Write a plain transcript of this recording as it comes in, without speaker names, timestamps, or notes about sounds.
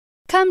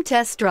Come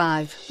test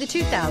drive the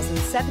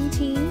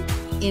 2017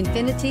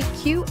 INFINITI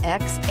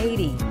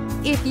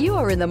QX80. If you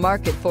are in the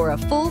market for a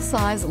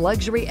full-size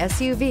luxury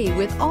SUV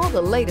with all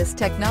the latest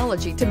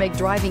technology to make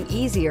driving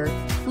easier,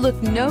 look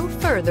no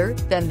further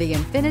than the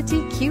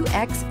INFINITI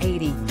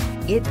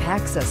QX80. It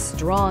packs a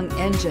strong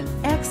engine,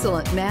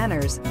 excellent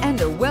manners, and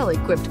a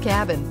well-equipped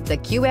cabin. The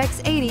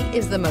QX80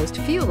 is the most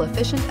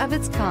fuel-efficient of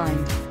its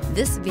kind.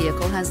 This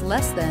vehicle has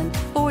less than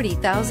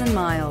 40,000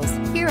 miles.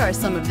 Here are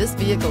some of this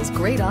vehicle's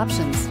great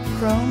options: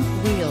 chrome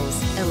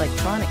wheels,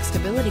 electronic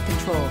stability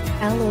control,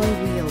 alloy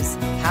wheels,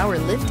 power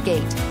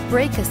liftgate,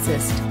 brake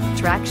assist,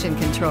 traction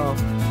control,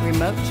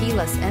 remote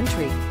keyless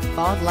entry,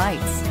 fog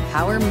lights,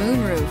 power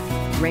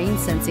moonroof, rain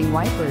sensing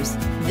wipers.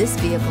 This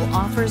vehicle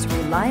offers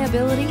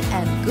reliability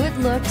and good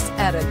looks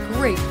at a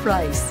great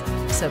price.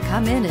 So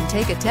come in and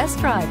take a test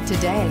drive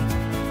today.